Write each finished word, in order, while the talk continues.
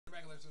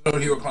Over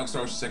here, Clock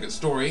starts the second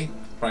story.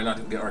 Probably not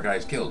to get our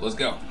guys killed. Let's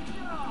go.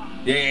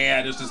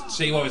 Yeah, just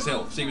shave off his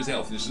health. Save his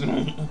health. Just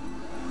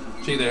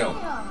shave their health.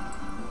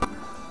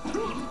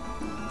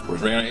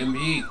 Where's Ray on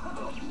MP?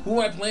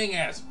 Who am I playing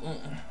as?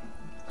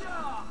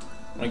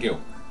 Thank you.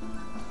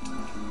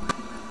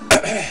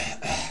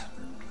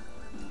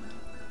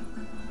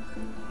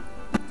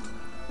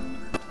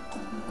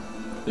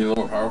 You a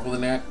little more powerful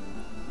than that?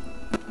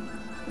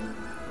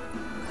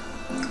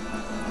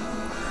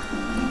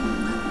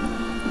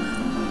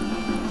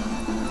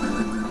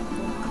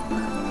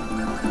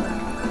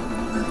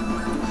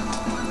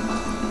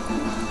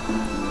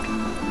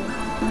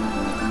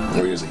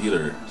 Or use a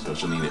healer, so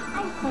she'll need it.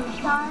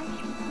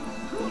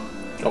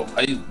 Oh,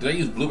 did I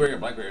use blueberry or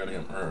blackberry on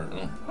him?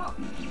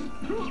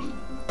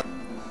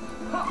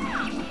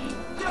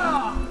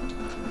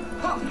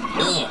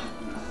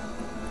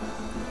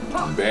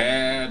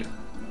 Bad.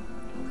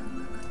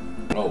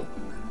 Oh.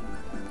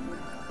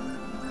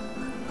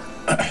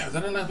 Is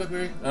that a nice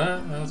blackberry?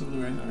 No, it's a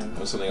blueberry. Okay,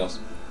 that's something else.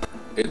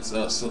 It's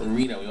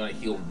Serena. We want to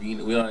heal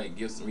Rena. We want to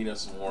give Serena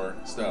some more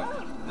stuff.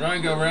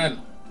 Run, go,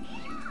 run.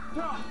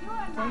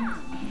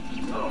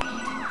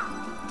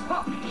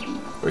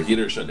 Our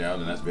heater shut down,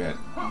 and that's bad.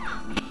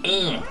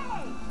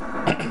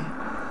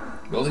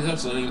 Build these up,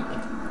 Celine.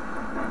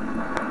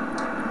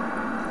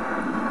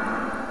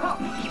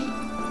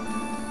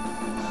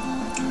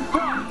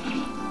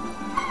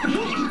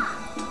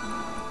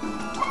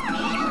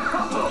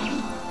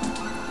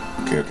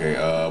 Okay,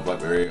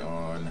 blackberry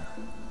on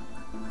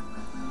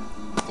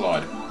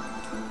Claude.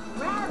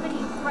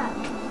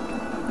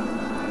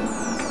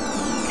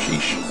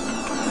 Sheesh.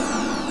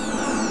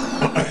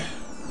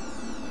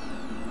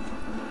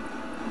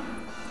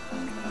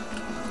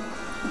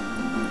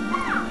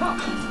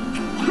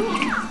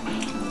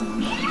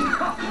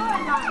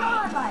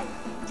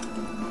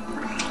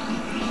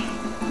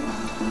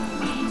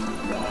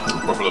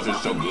 Buffalo fish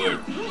is so good.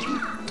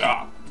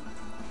 Ah.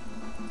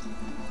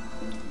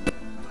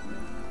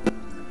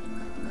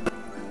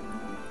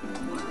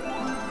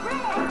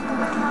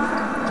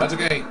 That's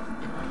okay.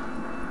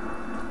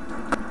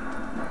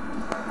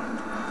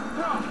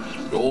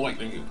 Oh, I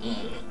thank you.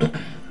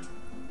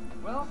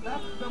 Well,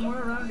 that's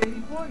somewhere around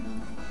 80 points.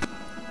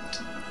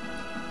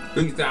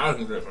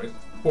 50,000 difference.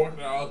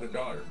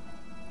 $4,000.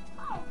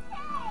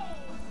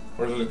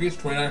 Whereas the piece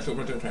 29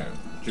 silver to 10.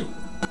 2.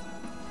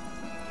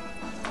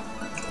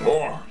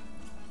 Oh,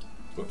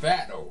 the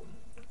fat though.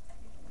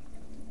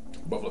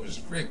 Buffalo fish is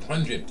very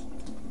pungent.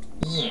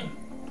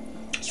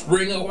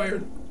 Spring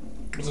acquired.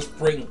 What's a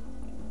spring?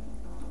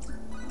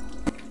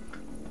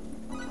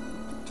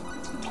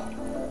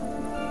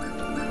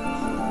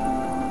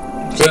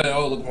 So I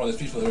all look upon this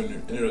peaceful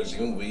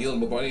interesting will heal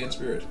my body and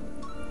spirit.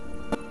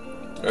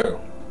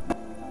 Oh.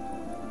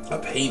 A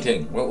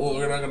painting. Well,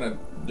 we're not gonna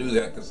do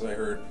that because I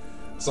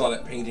saw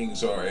that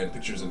paintings are and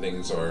pictures and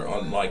things are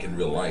unlike in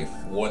real life,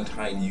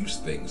 one-time use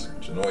things,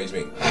 which annoys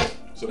me.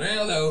 So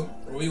now though,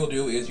 what we will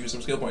do is use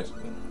some skill points.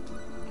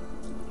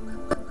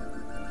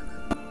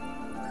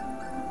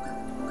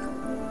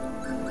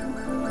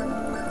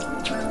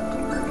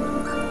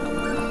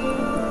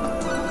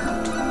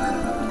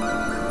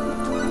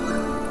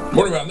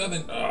 More about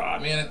nothing. Ah,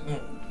 man,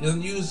 it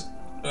doesn't use.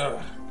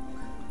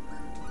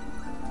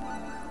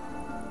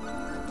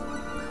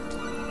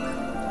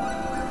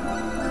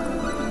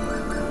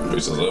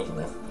 This is up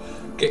enough.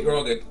 Okay, we're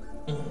all good.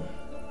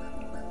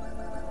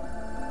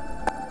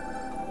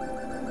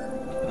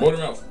 Motor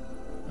mouth.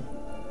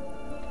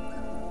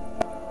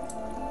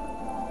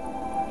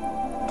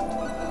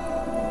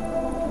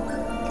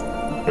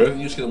 Everything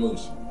you skill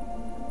moves.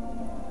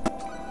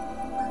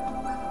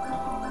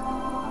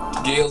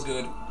 Gale's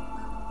good.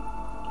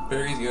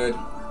 Barry's good.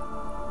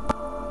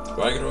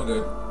 Fly control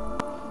good.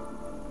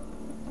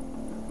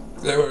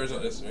 That was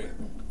on this, right?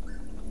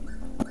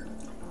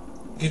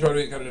 He's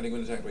probably counterattacking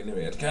when attacked by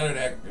enemy. It's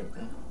counterattack.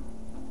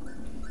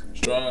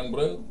 Strong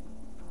blow.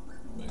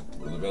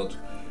 With the belt.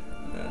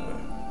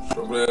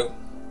 Strong blow.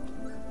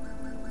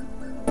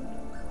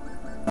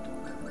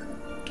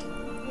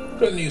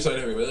 Try the new side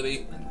of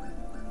ability.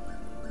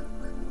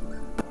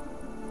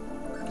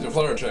 He's a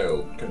flower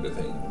child kind of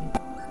thing.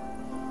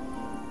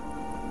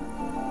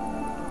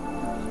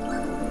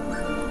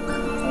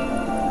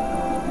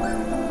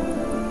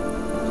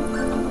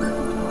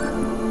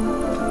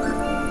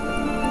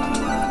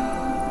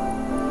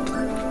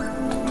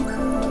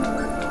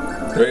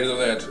 Greater than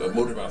that, a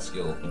motor mouth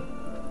skill.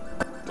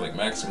 Like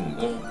maximum.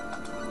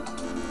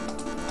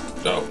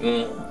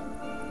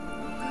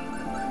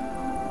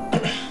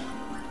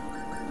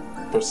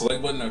 Press the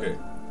select button, okay.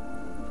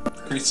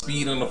 Increase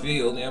speed on the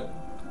field, yep.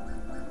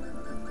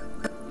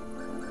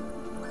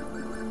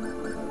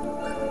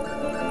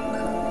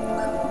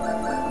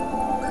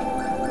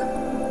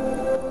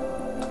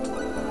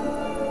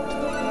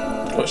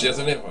 Oh, she has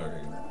an info.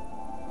 Okay.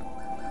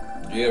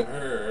 Give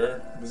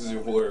her. This is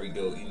before we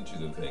go into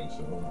the thing,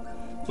 so.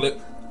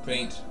 Flip,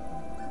 faint,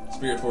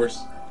 spirit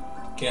force,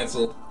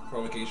 cancel,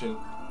 provocation,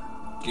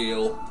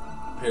 gale,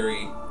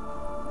 parry,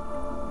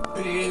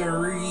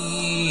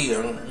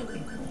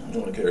 I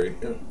want to carry.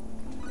 Yeah.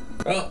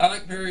 Well, I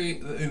like Perry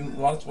in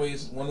lots of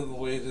ways. One of the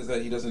ways is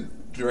that he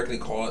doesn't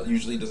directly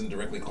usually doesn't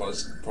directly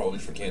cause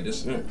problems for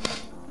Candace. Yeah.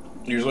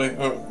 Usually, it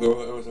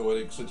was a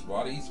way they switched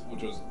bodies,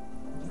 which was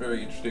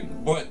very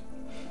interesting, but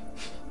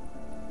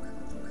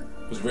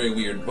it was very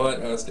weird.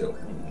 But still,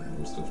 it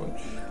was still fun.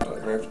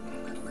 Craft.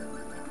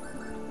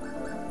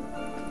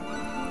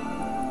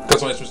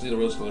 That's why I switched to the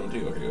Rose Color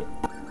too. Okay, good.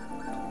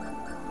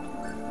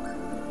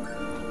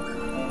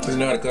 Does he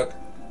know how to cook?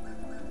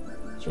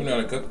 Does he know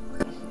how to cook?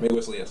 Maybe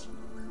whistle, yes.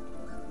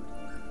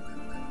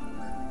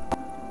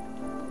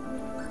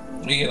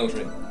 You get no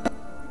training.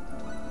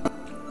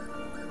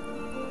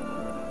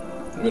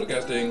 Middle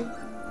casting.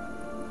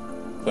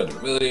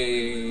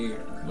 Flexibility.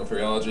 No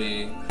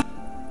phreology.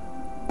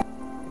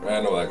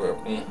 No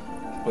background.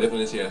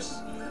 Playfulness,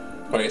 yes.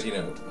 Piety,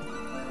 no.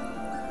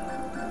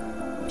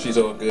 She's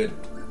all good.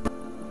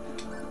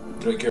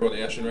 Don't care about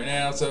the action right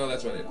now, so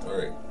that's about it.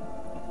 Alright.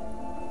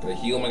 Gonna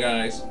heal my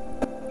guys.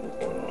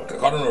 Got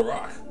caught on a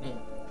rock.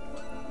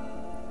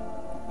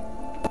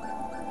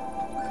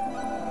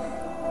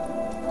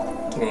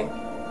 Come on.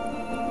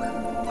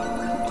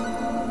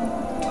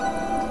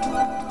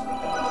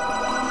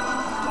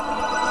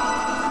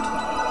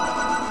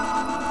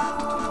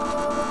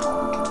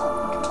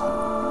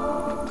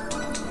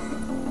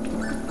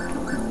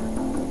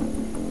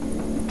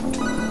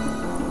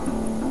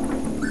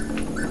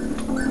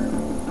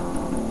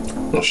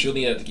 Well, she'll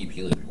need that to keep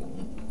healing people.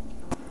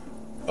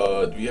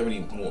 Do you have any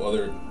more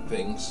other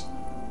things?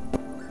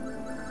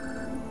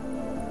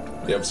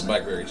 We have some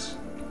blackberries.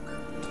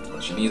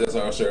 She needs that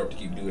sour syrup to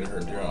keep doing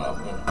her job.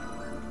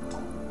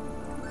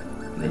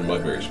 Maybe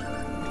blackberries.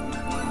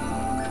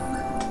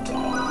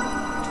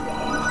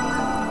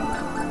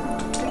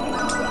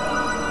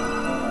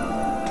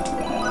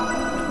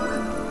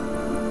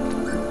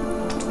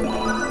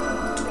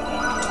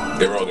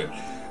 Okay, we're all good.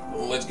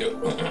 Let's go.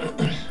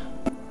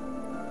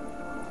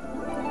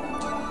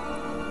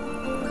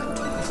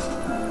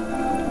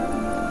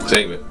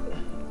 Save it.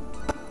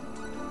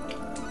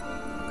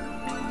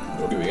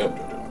 Don't give me up.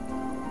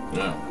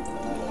 No.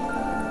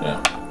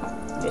 Yeah.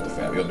 Got the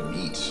fat, we got the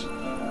meat.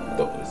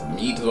 The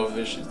meat of the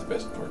fish is the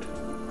best part.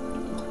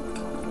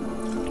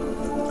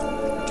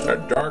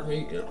 That dark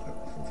meat, yeah.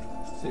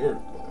 Seared.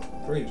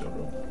 Freeze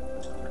something.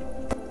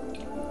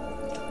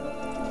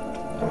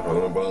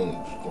 No bones.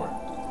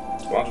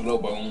 Lots of no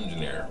bones in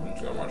there. I'm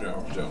just gonna watch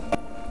out for yourself.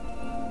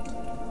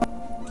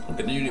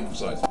 Continue to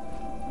emphasize.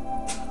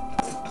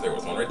 There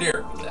was one right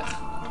there.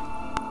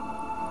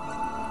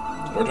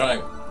 More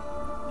time.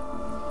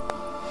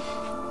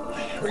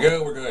 Here we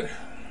go, we're good.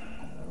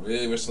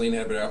 Really wish Celine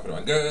had better outfit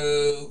on.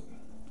 Go!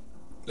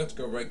 Let's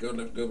go right, go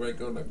left, go right,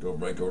 go left, go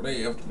right, go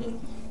left.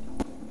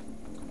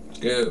 Let's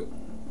go.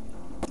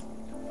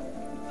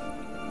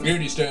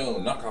 Energy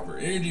stone, not copper.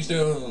 Energy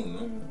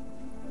stone.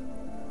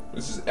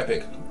 This is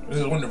epic. This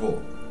is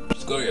wonderful.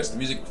 It's glorious. The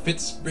music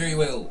fits very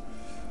well.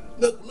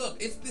 Look,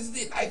 this is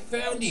it. I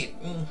found it.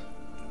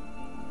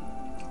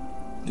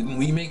 Didn't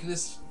we make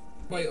this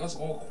by us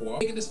all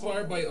cooperating? This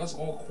far by us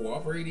all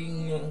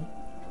cooperating?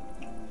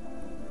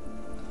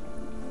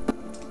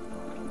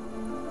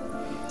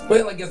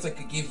 Well, I guess I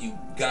could give you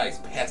guys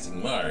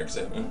passing marks.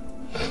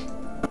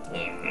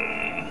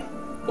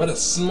 What a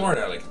smart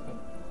aleck.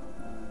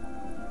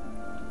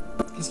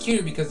 He's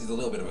cuter because he's a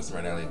little bit of a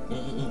smart aleck.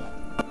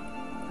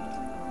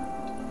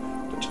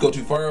 Don't you go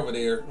too far over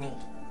there.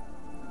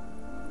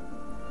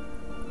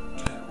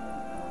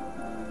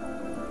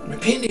 My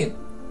pendant.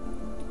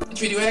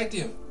 It's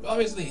radioactive.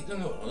 Obviously.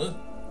 No, huh?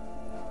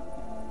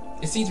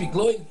 It seems to be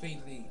glowing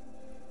faintly.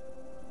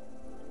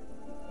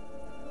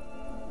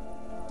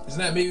 Isn't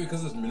that maybe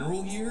because there's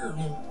mineral here?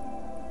 Or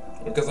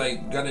because I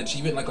got an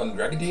achievement like on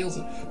Dragon Tales?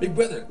 Big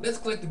brother, let's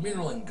collect the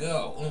mineral and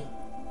go.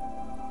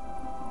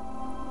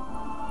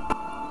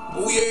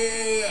 Oh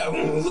yeah!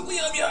 Look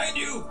Leon behind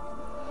you!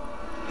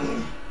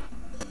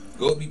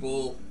 Go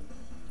people.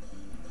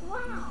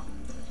 Wow,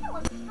 that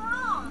was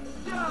strong.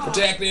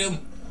 Protect him!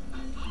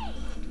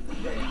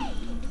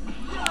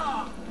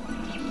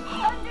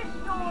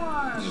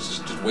 Thunderstorm.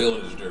 Just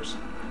wailing his dirt.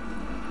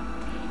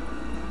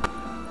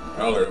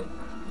 I'll hurt him.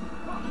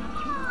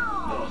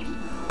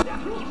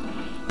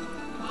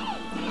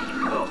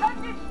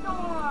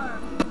 Thunderstorm.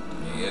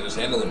 Yeah, just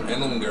handle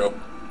him, girl.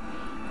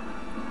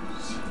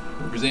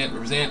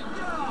 Represent.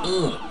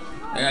 Hey,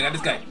 I got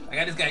this guy. Get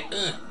out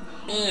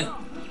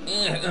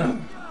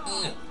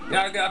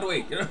of the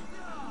way. Get out.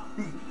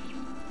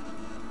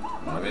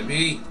 Madam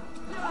MP.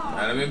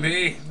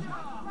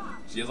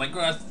 She is like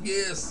crust.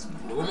 Yes.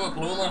 Blow him up.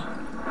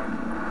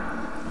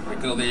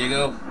 There you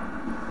go.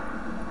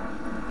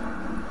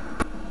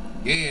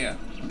 Yeah.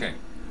 Okay.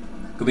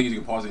 Good thing you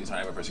can pause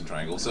anytime by pressing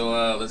triangle. So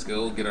let's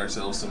go get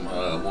ourselves some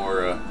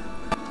more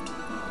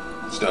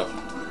stuff.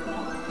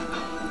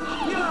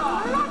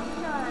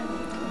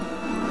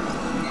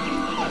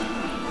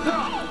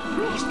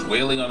 Just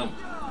wailing on him.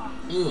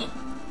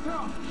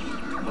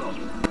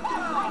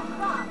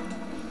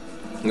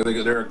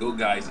 There are good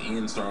guys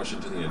in Star Ocean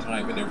at the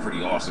time, and they're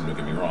pretty awesome, don't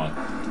get me wrong.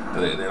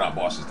 But they're not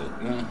bosses, though.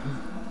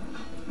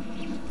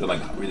 They're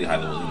like really high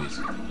level enemies.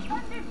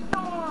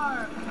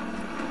 Thunderstorm.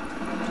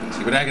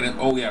 See, but I can.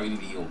 Oh yeah, we need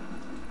to heal.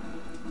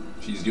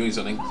 She's doing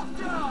something.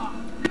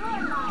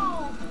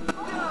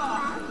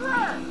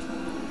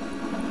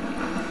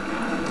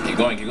 Keep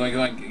going, keep going, keep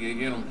going.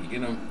 Get him,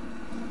 get him.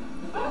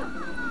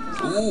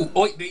 Ooh,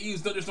 oh wait, they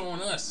used thunderstorm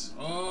on us.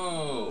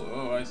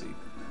 Oh, I see.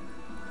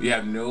 We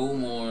have no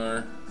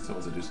more. So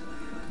what's it just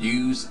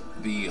use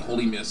the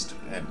holy mist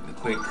and the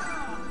quick.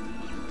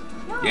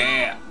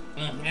 Yeah.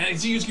 Yeah,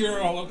 it's used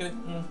cure all. Okay.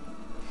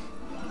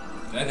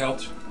 That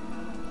helped.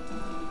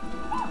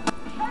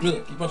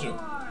 Look, keep punching them.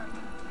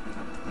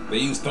 They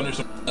used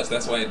thunderstorm on us.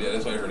 That's why it did.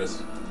 That's why it hurt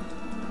us.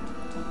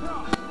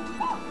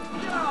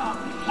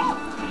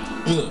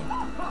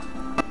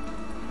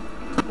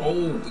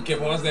 Oh, we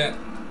can't pause that.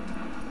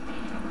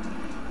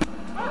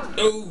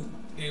 Oh,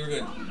 okay, we're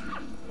good.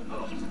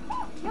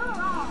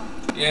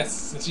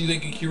 Yes, let's see if they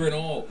can cure it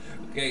all.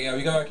 Okay, yeah,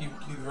 we gotta keep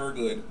her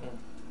good.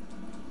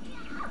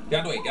 Get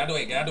out of the way, get out of the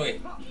way, get out of the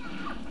way.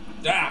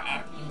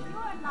 Ah!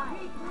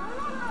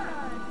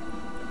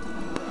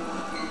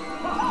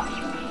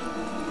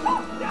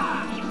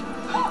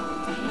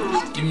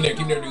 Keep him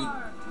there, dude.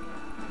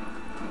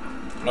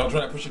 I'll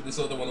try to push this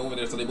other one over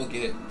there so they both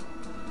get it.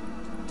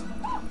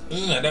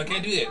 I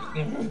can't do that.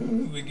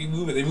 They keep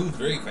moving, they move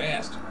very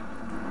fast.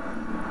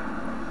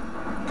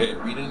 Okay,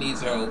 Rita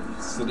needs help.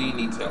 Celine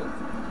needs help.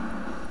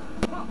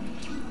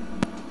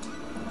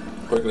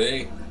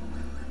 Quickly.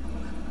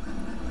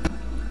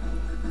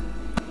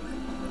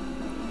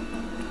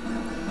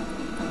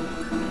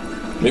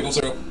 Maple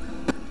syrup.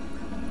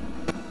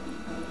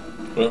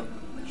 Oh,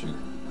 shoot.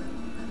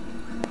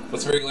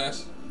 What's fairy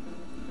glass?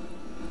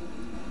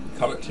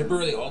 Comet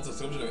temporarily halts the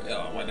subject of.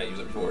 Oh, why not use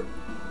it before?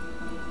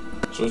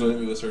 Shows no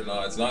enemy was certain.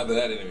 No, it's not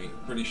that enemy.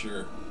 Pretty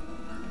sure.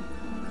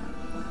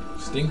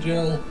 Stink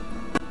gel.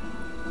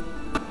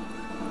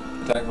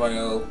 Attack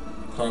vial.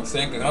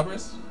 Stank and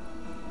compress.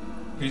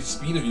 Increase the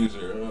speed of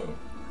user. Oh.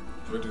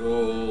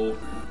 Vertical.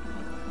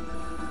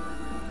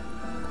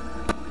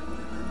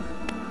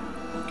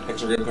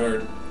 Hexagram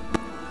card.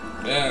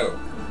 No.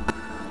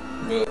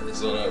 Well,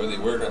 this will not really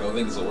work. I don't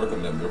think this will work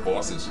on them. They're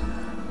bosses.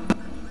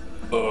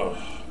 Ugh.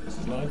 This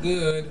is not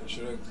good. I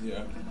should have,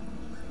 yeah.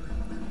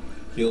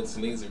 Healed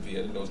Celine's MP. I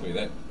didn't know it was going to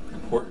be that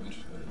important.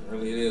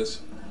 Apparently it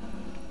is.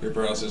 Hair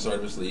paralysis,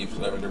 Artemis leaf,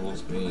 lavender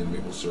wolf's pain,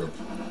 maple syrup.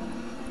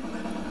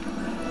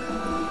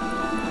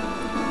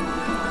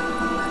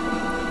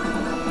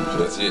 So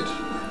that's it.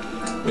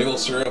 Maple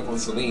syrup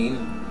with Celine.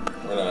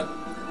 Or not.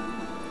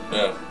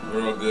 Yeah,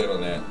 we're all good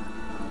on that.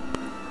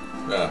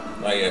 Yeah,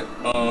 not yet.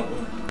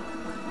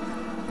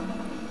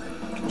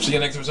 We'll see you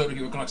next episode of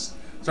Hugo Clocks.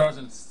 Stars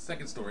in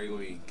second story where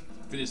we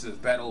finish this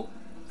battle,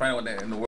 find out what that in the world.